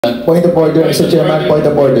that. Point of order, Mr. Chairman, point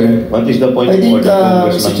of order. What is the point of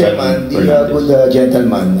order? Mr. Chairman, the good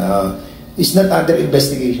gentleman is not under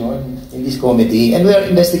investigation in this committee, and we are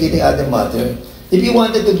investigating other matter. If you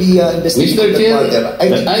wanted to be investigating the matter,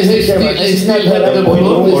 I still have the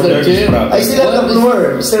floor, Mr. Chair. I still have the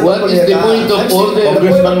floor, Mr. What is the point of order?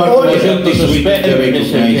 Congressman Marcoleta to suspend the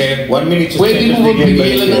recognized. 1 minute suspension. Pwede mo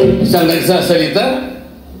magpigilan ng isang nagsasalita?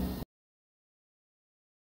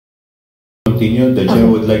 Continue. The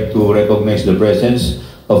Chair would like to recognize the presence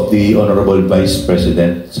of the Honorable Vice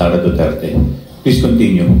President Sara Duterte. Please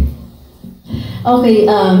continue. Okay,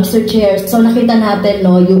 Mr. Chair, so nakita natin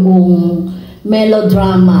yung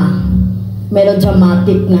melodramatic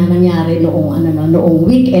na nangyari noong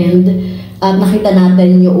weekend, at nakita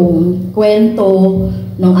natin yung kwento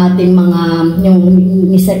ng ating mga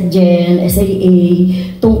ni SecGen, SAA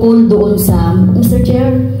tungkol doon sa, Mr.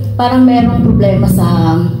 Chair, parang merong problema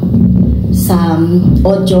sa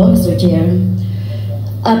audio, Mr. Chair.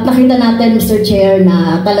 At nakita natin, Mr. Chair,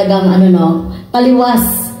 na talagang taliwas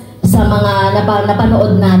sa mga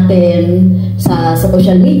napanood natin sa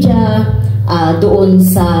social media, doon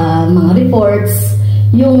sa mga reports,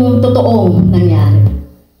 yung totoong nangyari.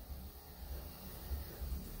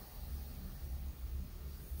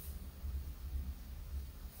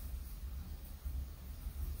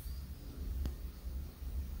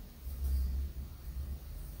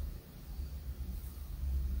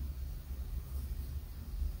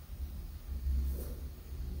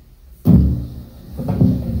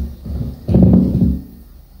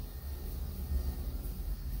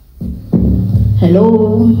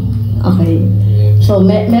 Hello? Okay. So,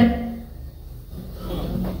 okay,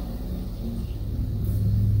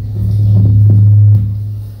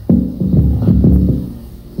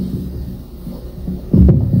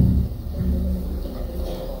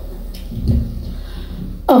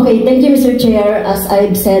 thank you, Mr. Chair. As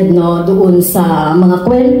I've said, doon sa mga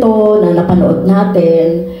kwento na napanood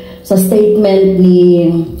natin, sa statement ni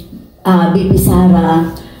BP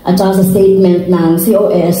Sara, at saka sa statement ng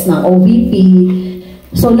COS, ng OVP,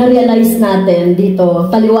 so na-realize natin dito,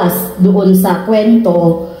 taliwas doon sa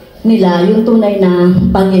kwento nila, yung tunay na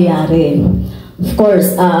pangyayari. Of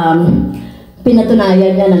course,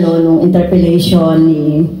 pinatunayan niya nung interpellation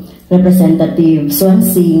ni Representative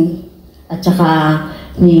Swansing at saka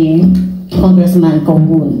ni Congressman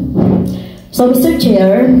Konggun. So, Mr.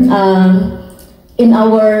 Chair, in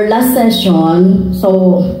our last session,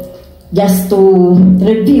 so just to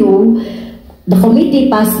review, the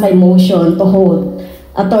committee passed my motion to hold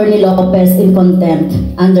Attorney Lopez in contempt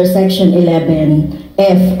under Section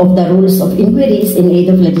 11F of the Rules of Inquiries in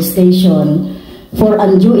Aid of Legislation for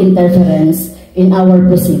undue interference in our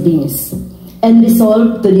proceedings, and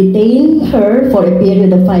resolved to detain her for a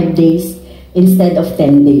period of 5 days instead of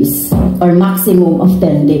 10 days, or maximum of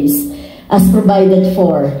 10 days, as provided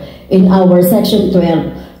for in our Section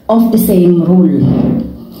 12 of the same rule.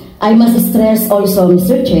 I must stress also,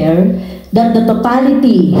 Mr. Chair, that the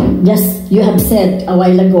totality, just you have said a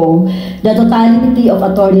while ago, the totality of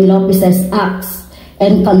Attorney Lopez's acts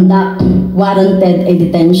and conduct warranted a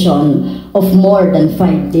detention of more than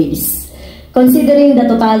 5 days. Considering the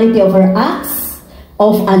totality of her acts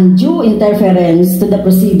of undue interference to the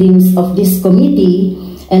proceedings of this committee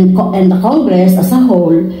and the Congress as a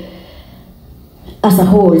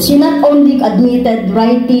whole, she not only admitted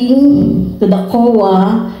writing to the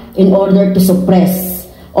COA in order to suppress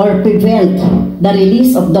or prevent the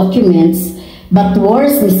release of documents, but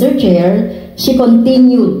worse, Mr. Chair, she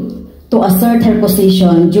continued to assert her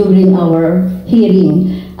position during our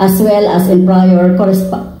hearing, as well as in prior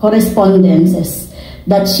correspondences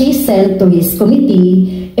that she sent to his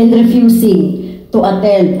committee in refusing to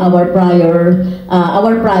attend our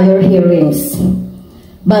prior hearings.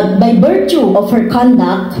 But by virtue of her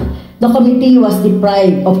conduct, the committee was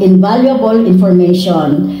deprived of invaluable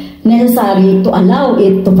information necessary to allow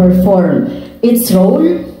it to perform its role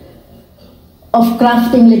of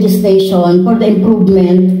crafting legislation for the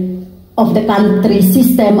improvement of the country's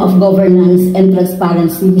system of governance and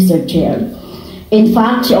transparency, Mr. Chair. In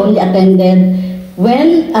fact, she only attended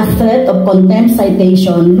when a threat of contempt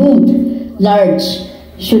citation loomed large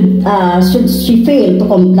should she fail to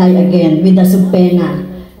comply again with the subpoena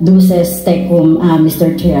duces tecum,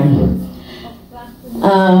 Mr. Chair.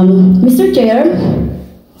 Mr. Chair,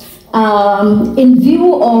 in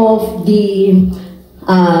view of the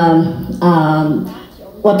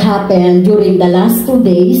what happened during the last 2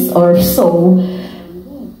 days or so,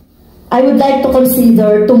 I would like to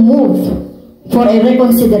consider to move for a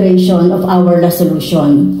reconsideration of our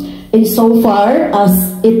resolution, insofar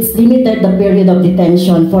as it's limited the period of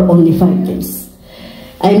detention for only 5 days.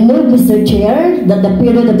 I move, Mr. Chair, that the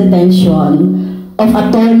period of detention of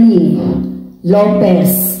Attorney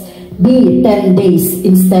Lopez be 10 days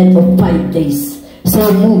instead of 5 days.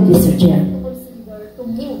 So move, Mr. Chair.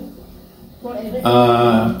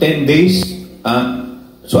 10 days,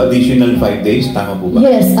 so additional 5 days, tama po ba?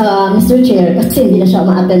 Yes, Mr. Chair, kasi hindi na siya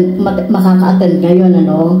makaka-attend ngayon,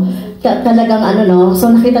 ano. Talagang ano, no, so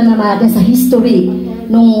nakita naman natin sa history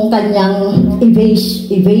nung kanyang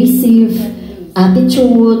evasive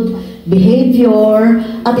attitude, behavior,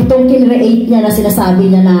 at itong kinreate niya na sinasabi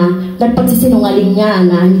niya na nagpagsisinungaling niya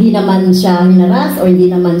na hindi naman siya hinaras or hindi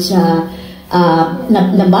naman siya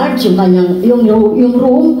na-barge yung kanyang, yung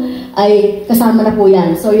room ay kasama na po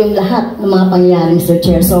yan. So yung lahat ng mga pangyayari, Mr.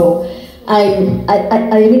 Chair. So I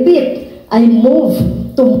repeat, I move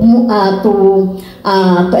to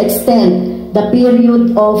extend the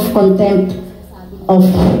period of contempt of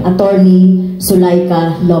Attorney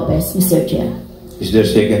Zulaika Lopez, Mr. Chair. Is there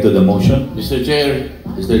second to the motion? Mr. Chair,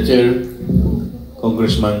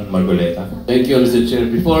 Congressman Marcoleta. thank you, Mr. Chair.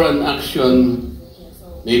 Before an action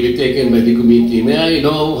may be taken by the committee, may I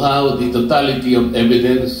know how the totality of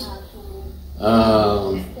evidence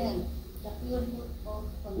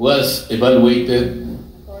was evaluated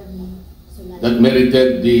that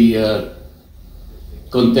merited the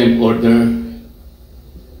contempt order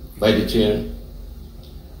by the chair?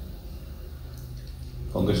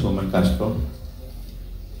 Congresswoman Castro.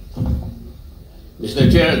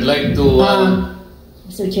 Mr. Chair, I'd like to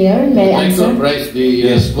Mr. Chair, may I I'd like to answer? apprise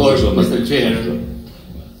the score, Mr. Chair.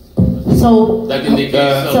 So, That in the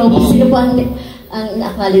case so of sino po ang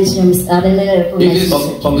na-acknowledge niyo, Ms. this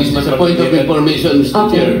is a point of information,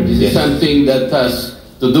 Mr. Okay. Chair. This is something that has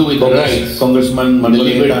to do with the rights of Congressman the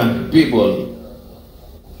Marcoleta. liberty people.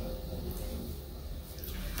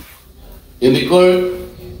 In the court,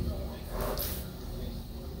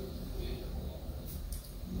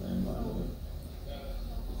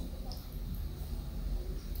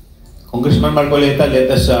 Congressman Marcoleta,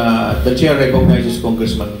 let us, the chair recognizes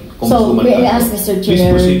Congresswoman may I Castro. ask, Mr. Chair?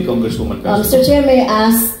 Please proceed, Congresswoman Castro. Mr. Chair, may I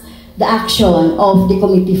ask the action of the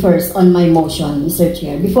committee first on my motion, Mr.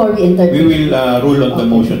 Chair, before we enter. We will rule on the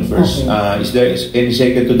motion first. Okay. Is there any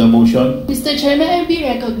second to the motion? Mr. Chair, may I be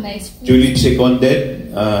recognized, please? Duly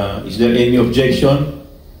seconded. Is there any objection?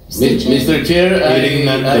 Mr. Chair, Hearing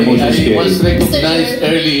none, I the motion is carried. was recognized Mr.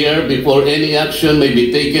 Chair. earlier before any action may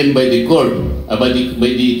be taken by the court, by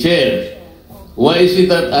the chair. Why is it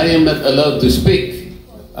that I am not allowed to speak?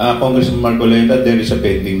 Congressman Marcoleta, there is a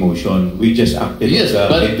pending motion. We just acted Yes, on the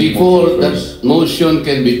but pending before motion that first. motion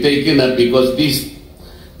can be taken up, because this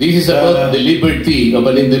is about the liberty of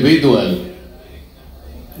an individual.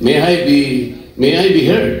 May I be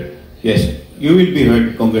heard? Yes, you will be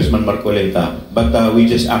heard, Congressman Marcoleta, but we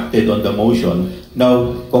just acted on the motion.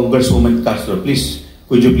 Now, Congresswoman Castro, please,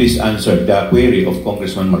 could you please answer the query of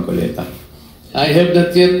Congressman Marcoleta? I have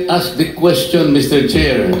not yet asked the question, Mr.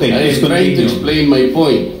 Chair. Okay, I please am trying to continue. explain my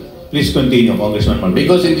point. Please continue, Congressman Marcoleta.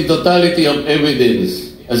 Because in the totality of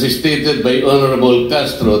evidence, as stated by Honorable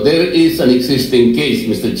Castro, there is an existing case,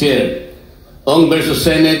 Mr. Chair. Ong versus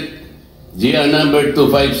Senate, GR number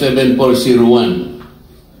 257401,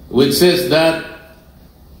 which says that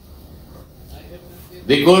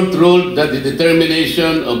the court ruled that the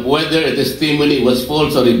determination of whether a testimony was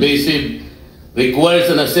false or evasive requires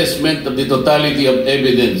an assessment of the totality of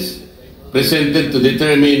evidence presented to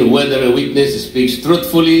determine whether a witness speaks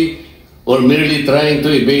truthfully or merely trying to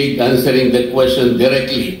evade answering the question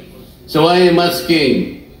directly. So I am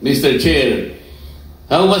asking, Mr. Chair,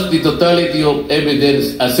 how was the totality of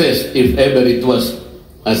evidence assessed, if ever it was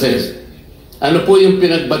assessed? Ano po yung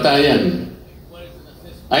pinagbatayan?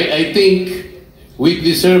 I think we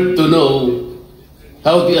deserve to know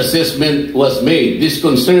how the assessment was made. This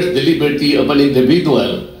concerns the liberty of an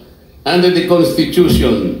individual. Under the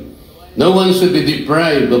Constitution, no one should be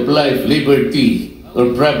deprived of life, liberty,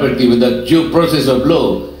 or property without due process of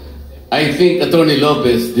law. I think Attorney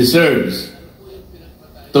Lopez deserves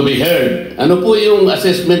to be heard. Ano po yung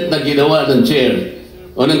assessment na ginawa ng chair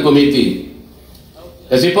o ng committee?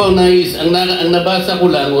 Kasi po, ang nabasa ko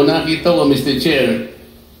lang o nakita ko, Mr. Chair,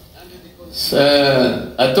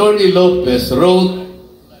 Attorney Lopez wrote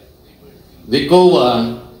the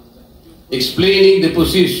COA explaining the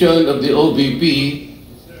position of the OVP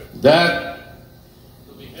that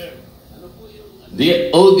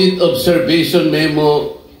the audit observation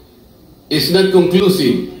memo is not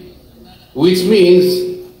conclusive, which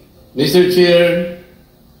means, Mr. Chair,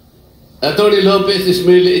 Attorney Lopez is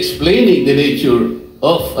merely explaining the nature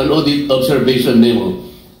of an audit observation memo.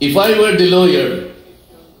 If I were the lawyer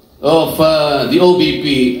of the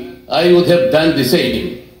OVP, I would have done the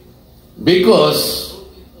same. Because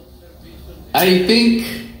I think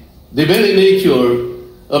the very nature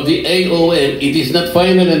of the AOM, it is not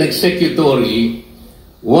final and executory.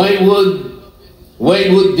 Why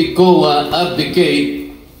would the COA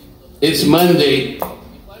abdicate its mandate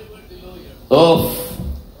of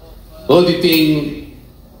auditing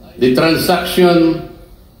the transaction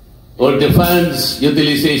or the funds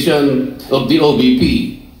utilization of the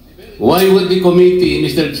OBP? Why would the committee,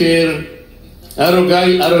 Mr. Chair,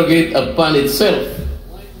 arrogate upon itself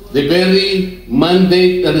the very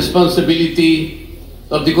mandate and responsibility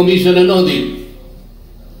of the Commission on Audit?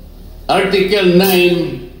 Article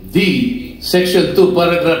 9D, Section 2,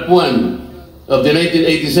 Paragraph 1 of the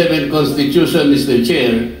 1987 Constitution, Mr.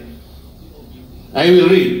 Chair, I will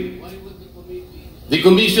read. The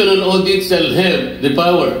Commission on Audit shall have the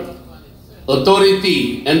power,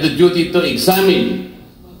 authority, and the duty to examine,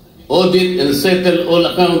 audit, and settle all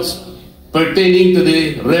accounts pertaining to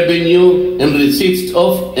the revenue and receipts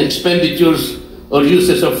of expenditures or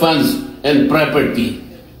uses of funds and property.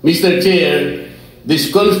 Mr. Chair,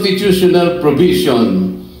 this constitutional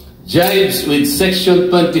provision jives with Section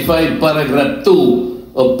 25, Paragraph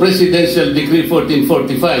 2 of Presidential Decree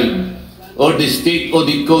 1445 or the State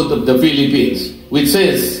Audit Code of the Philippines, which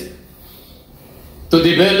says, to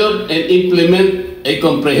develop and implement a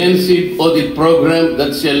comprehensive audit program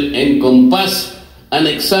that shall encompass an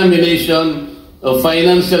examination of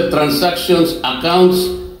financial transactions, accounts,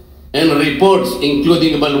 and reports,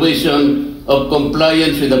 including evaluation of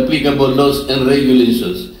compliance with applicable laws and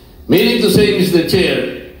regulations. Meaning to say, Mr.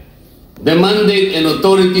 Chair, the mandate and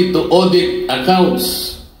authority to audit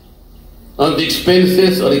accounts on the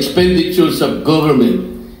expenses or expenditures of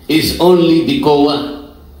government is only the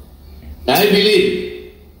COA. I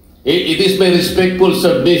believe it is my respectful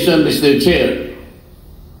submission, Mr. Chair,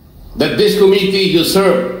 that this committee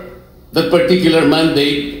usurped that particular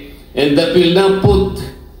mandate and that will now put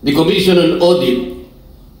the Commission on Audit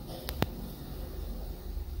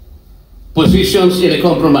positions in a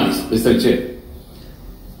compromise, Mr. Chair.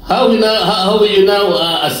 How will you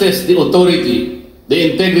now assess the authority,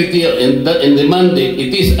 the integrity, and the mandate?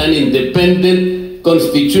 It is an independent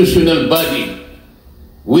constitutional body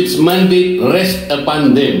which mandate rests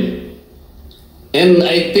upon them. And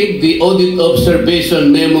I think the audit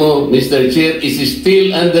observation memo, Mr. Chair, is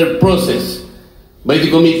still under process by the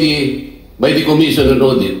committee, by the Commission on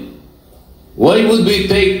Audit. Why would we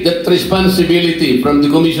take that responsibility from the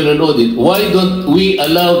Commission on Audit? Why don't we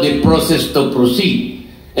allow the process to proceed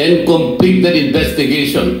and complete that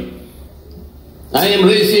investigation? I am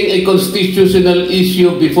raising a constitutional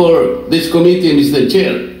issue before this committee, Mr.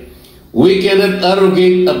 Chair. We cannot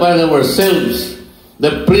arrogate upon ourselves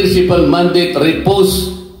the principal mandate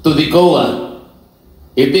reposed to the COA.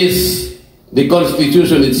 It is the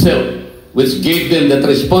Constitution itself which gave them that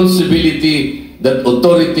responsibility, that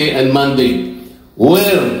authority and mandate.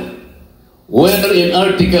 Where in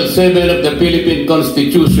Article 7 of the Philippine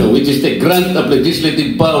Constitution, which is the grant of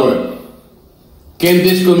legislative power, can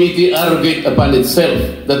this committee arrogate upon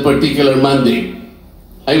itself that particular mandate?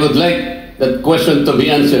 I would like that question to be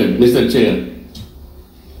answered, Mr. Chair.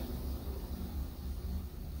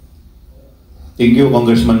 Thank you,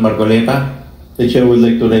 Congressman Marcoleta. The Chair would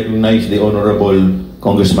like to recognize the Honorable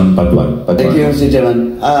Congressman Paduano. Thank you, Mr.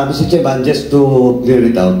 Chairman. Mr. Chairman, just to clear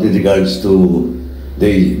it out with regards to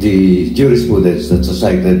the jurisprudence that's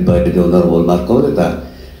cited by the Honorable Marcoleta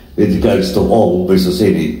with regards to Ong versus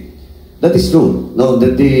Senate. That is true. No,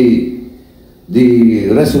 that the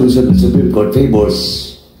resolution of the Supreme Court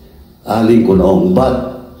favors Lincoln Ong,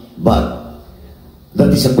 but that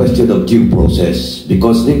is a question of due process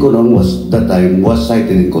because Lincoln Ong was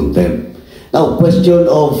cited in contempt. Now, question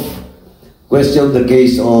the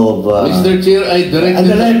case of Mr. Chair, I directed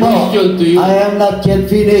the question to you. I am not yet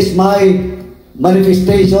finished my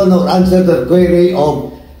manifestation or answer the query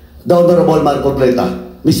of the Honorable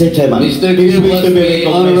Marcoleta. Mr. Chairman. Mr. Chair, was the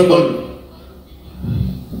Honorable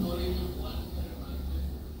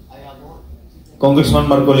Congressman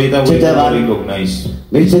Marcoleta will be recognized.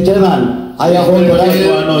 Mr. Chairman, I have the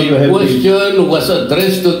question was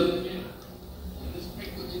addressed to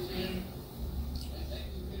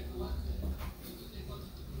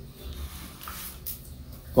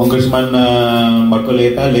Congressman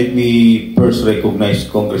Marcoleta, let me first recognize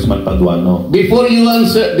Congressman Paduano. Before you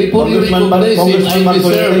answer, before you recognize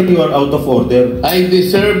him, you are out of order. I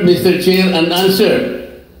deserve, Mr. Chair, an answer.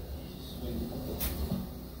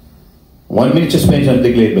 1 minute suspension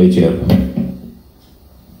declared by Chair.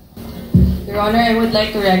 Your Honor, I would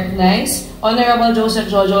like to recognize Honorable Joseph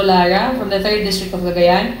Jojo Lara from the 3rd District of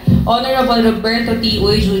Cagayan, Honorable Roberto T.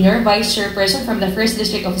 Uy Jr., Vice Chairperson from the 1st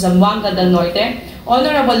District of Zamboanga del Norte,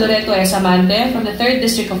 Honorable Loreto S. Amante from the 3rd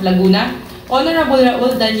District of Laguna, Honorable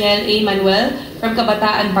Raul Daniel A. Manuel from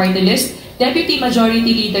Kabataan Party List, Deputy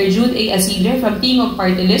Majority Leader Jude A. Asidre from Tingog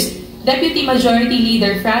Party List, Deputy Majority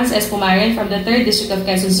Leader Franz S. Pumaren from the 3rd District of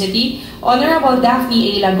Quezon City, Honorable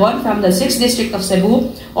Daphne A. Lagon from the 6th District of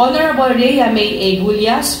Cebu, Honorable Rhea May A.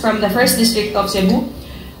 Gullias from the 1st District of Cebu,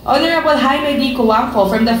 Honorable Jaime D. Cuangco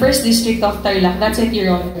from the 1st District of Tarlac. That's it,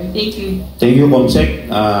 Your Honor. Thank you. Thank you, Comsec.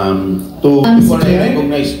 Before I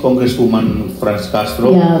recognize Congresswoman Franz Castro.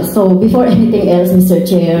 Yeah, so before anything else, Mr.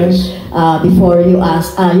 Chair, Yes. Before you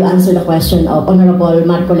answer the question of Honorable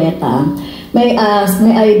Marcoleta, may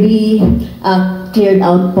I be cleared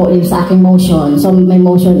out po yung sa aking motion? So my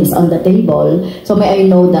motion is on the table. So may I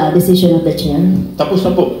know the decision of the Chair? Tapos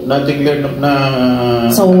na po, na-declare na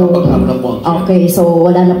So, nakapag-up na po. okay,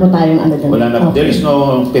 so wala na po tayong ano doon. Wala na. Okay. There is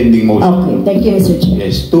no pending motion. Okay, thank you, Mr.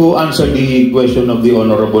 Chair. Yes. To answer the question of the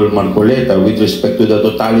Honorable Marcoleta with respect to the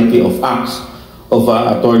totality of acts of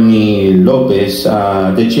Attorney Lopez,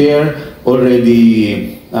 the Chair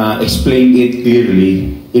already explained it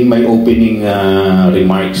clearly in my opening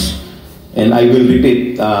remarks. And I will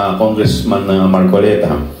repeat, Congressman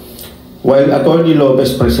Marcoleta. While Attorney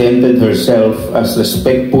Lopez presented herself as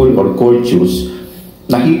respectful or courteous,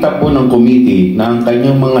 nakita po ng committee na ang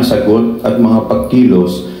kanyang mga sagot at mga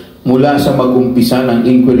pagkilos mula sa mag-umpisa ng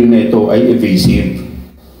inquiry nito ay evasive,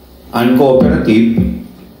 uncooperative,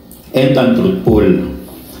 and untruthful.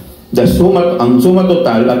 Ang suma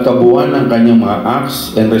total at kabuuan ng kanyang mga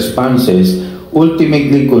acts and responses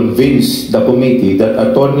ultimately convinced the committee that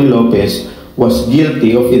Attorney Lopez was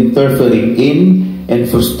guilty of interfering in and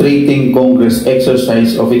frustrating Congress'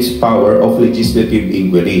 exercise of its power of legislative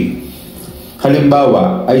inquiry.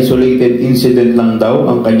 Halimbawa, isolated incident lang daw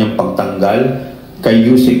ang kanyang pagtanggal kay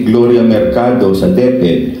Yusek Gloria Mercado sa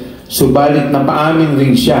DepEd, subalit napaamin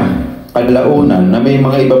rin siya kalaunan na may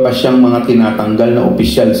mga iba pa siyang mga tinatanggal na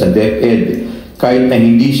opisyal sa DepEd kahit na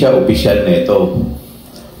hindi siya opisyal neto.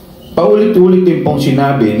 Paulit-ulit din pong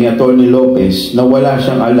sinabi ni Attorney Lopez na wala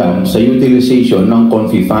siyang alam sa utilization ng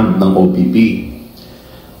Confi Fund ng OPP.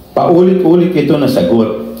 Paulit-ulit ito na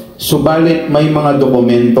sagot, subalit may mga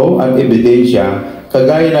dokumento at ebidensya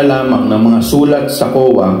kagaya na lamang ng mga sulat sa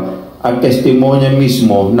COA at testimonya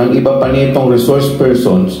mismo ng iba pa nitong resource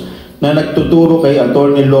persons na nagtuturo kay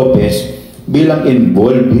Attorney Lopez bilang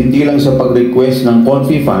involved hindi lang sa pag-request ng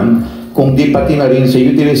Confi Fund kundi pati na rin sa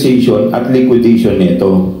utilization at liquidation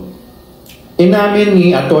nito. Inamin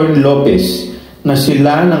ni Attorney Lopez na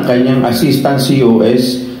sila ng kanyang assistant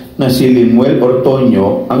COS na si Limuel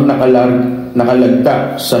Ortonio ang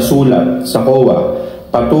nakalagda sa sulat sa COA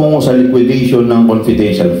patungo sa liquidation ng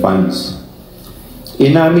confidential funds.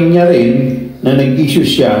 Inamin niya rin na nag-issue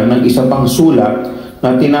siya ng isa pang sulat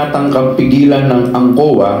na tinatangkang pigilan ng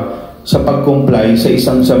COA sa pag-comply sa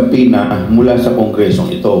isang sabina mula sa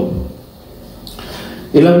kongresong ito.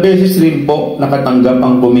 Ilang beses rin po nakatanggap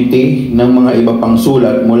ang komite ng mga iba pang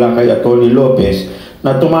sulat mula kay Attorney Lopez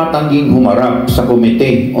na tumatangging humarap sa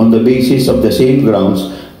komite on the basis of the same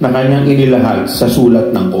grounds na kanyang inilahad sa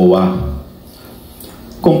sulat ng COA.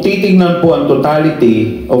 Kung titignan po ang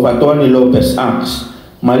totality of Attorney Lopez acts,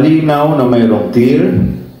 malinaw na mayroong clear,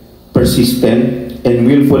 persistent, and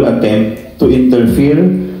willful attempt to interfere,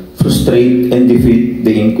 frustrate, and defeat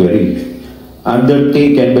the inquiry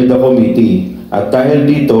undertaken by the committee. At dahil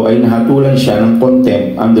dito ay nahatulan siya ng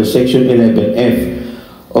contempt under Section 11F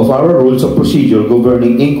of our Rules of Procedure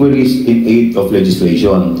governing inquiries in aid of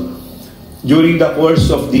legislation. During the course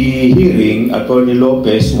of the hearing, Attorney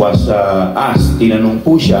Lopez was asked, tinanong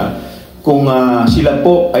po siya kung sila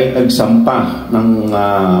po ay nagsampa ng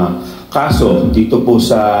kaso dito po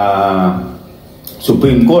sa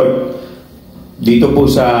Supreme Court, dito po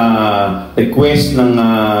sa request ng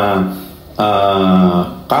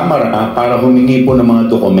Kamara para humingi po ng mga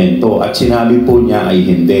dokumento, at sinabi po niya ay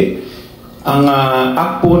hindi. Ang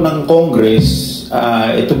act po ng Congress,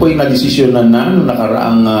 ito po yung nadesisyonan na noong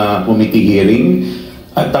nakaraang committee hearing,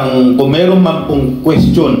 at kung meron man pong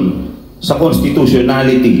question sa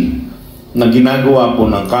constitutionality na ginagawa po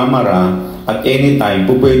ng Kamara, at any time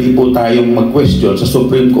po pwede po tayong mag-question sa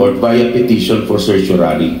Supreme Court via petition for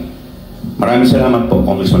certiorari. Maraming salamat po,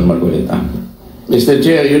 Congressman Marcoleta. Mr.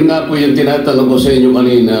 Chair, yun nga po yung tinatanong ko sa inyo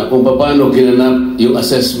kanina kung paano ginanap yung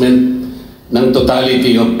assessment ng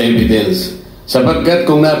totality of evidence. Sapagkat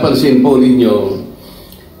kung napansin po ninyo,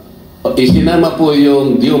 isinama po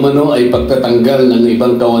yung di umano ay pagtatanggal ng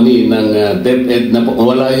ibang kawani ng DepEd na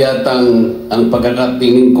wala yatang, ang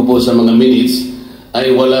pagkakatingin ko po sa mga minutes,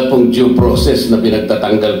 ay wala pong due process na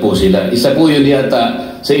pinagtatanggal po sila. Isa po yun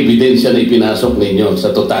yata sa ebidensya na ipinasok ninyo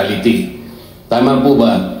sa totality. Tama po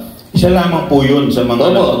ba? Isa lamang po yun sa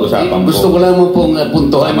mga napag-usapan ko. Gusto ko lamang pong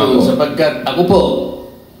puntuhan yun sapagkat ako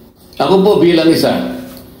po bilang isa,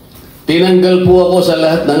 tinanggal po ako sa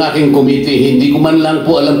lahat ng aking committee. Hindi ko man lang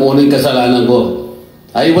po alam kung anong kasalanan ko.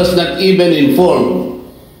 I was not even informed.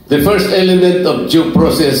 The first element of due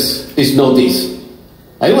process is notice.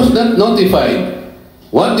 I was not notified.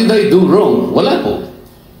 What did I do wrong? Wala po.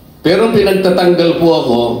 Pero pinagtatanggal po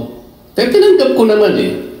ako, tinanggap ko naman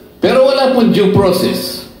eh. Pero wala pong due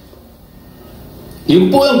process.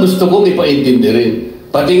 Yun po ang gusto kong ipaintindi rin.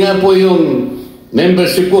 Pati nga po yung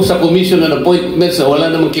membership ko sa Commission on Appointments na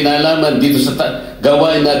wala namang kinalaman dito sa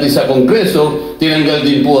gawain natin sa Kongreso, tinanggal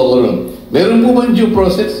din po ako ron. Meron po bang due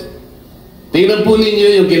process? Tingnan po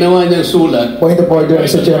ninyo yung ginawa niyang sulat. Point of order,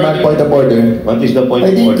 Mr. Chairman, point of order. What is the point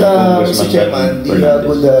of order? I think, Mr. Chairman, the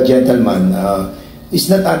good gentleman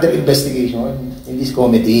is not under investigation in this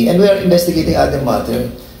committee, and we are investigating other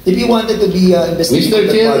matter. If you wanted to be investigating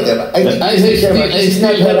Mr. Chair, matter, I think, I Mr. Chairman,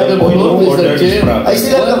 still have the floor, Mr. Chair. I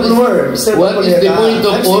still have the floor, Mr. What is the point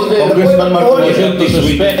of order? Congressman Marcoleta to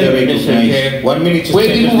suspend the recognize. 1 minute suspension.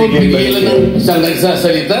 Pwede mo ba pigilan ng isang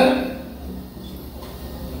nagsasalita?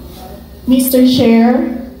 Mr. Chair,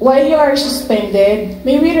 while you are suspended,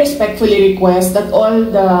 may we respectfully request that all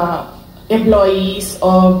the employees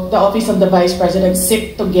of the Office of the Vice President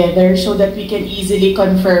sit together so that we can easily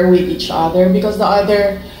confer with each other, because the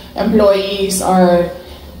other employees are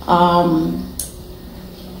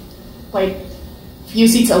quite few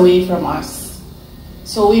seats away from us.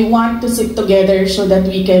 So we want to sit together so that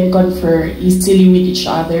we can confer easily with each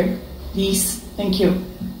other. Please, thank you.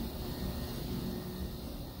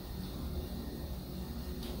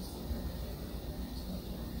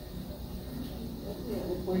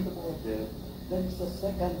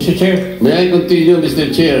 Mr. Chair. May I continue, Mr.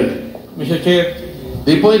 Chair? Mr. Chair,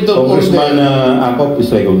 The point of Congressman order. Akop is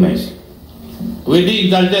recognized. with the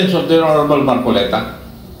indulgence of the Honorable Marcoleta,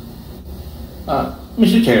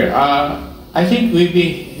 Mr. Chair, I think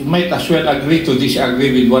we might as well agree to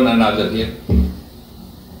disagree with one another here.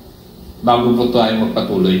 Bago po tayo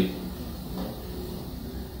magpatuloy.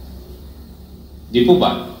 Di po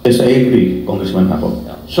ba? Yes, I agree, Congressman Akop.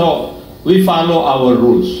 So, we follow our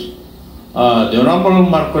rules. The Honorable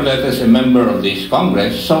Marcoleta is a member of this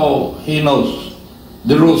Congress, so he knows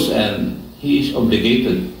the rules and he is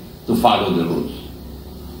obligated to follow the rules.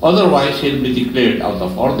 Otherwise, he'll be declared out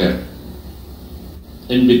of order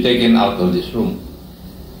and be taken out of this room.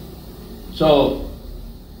 So,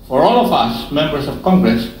 for all of us, members of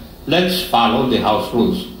Congress, let's follow the House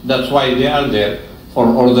rules. That's why they are there, for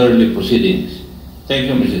orderly proceedings. Thank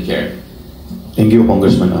you, Mr. Chair. Thank you,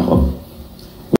 Congressman Akop.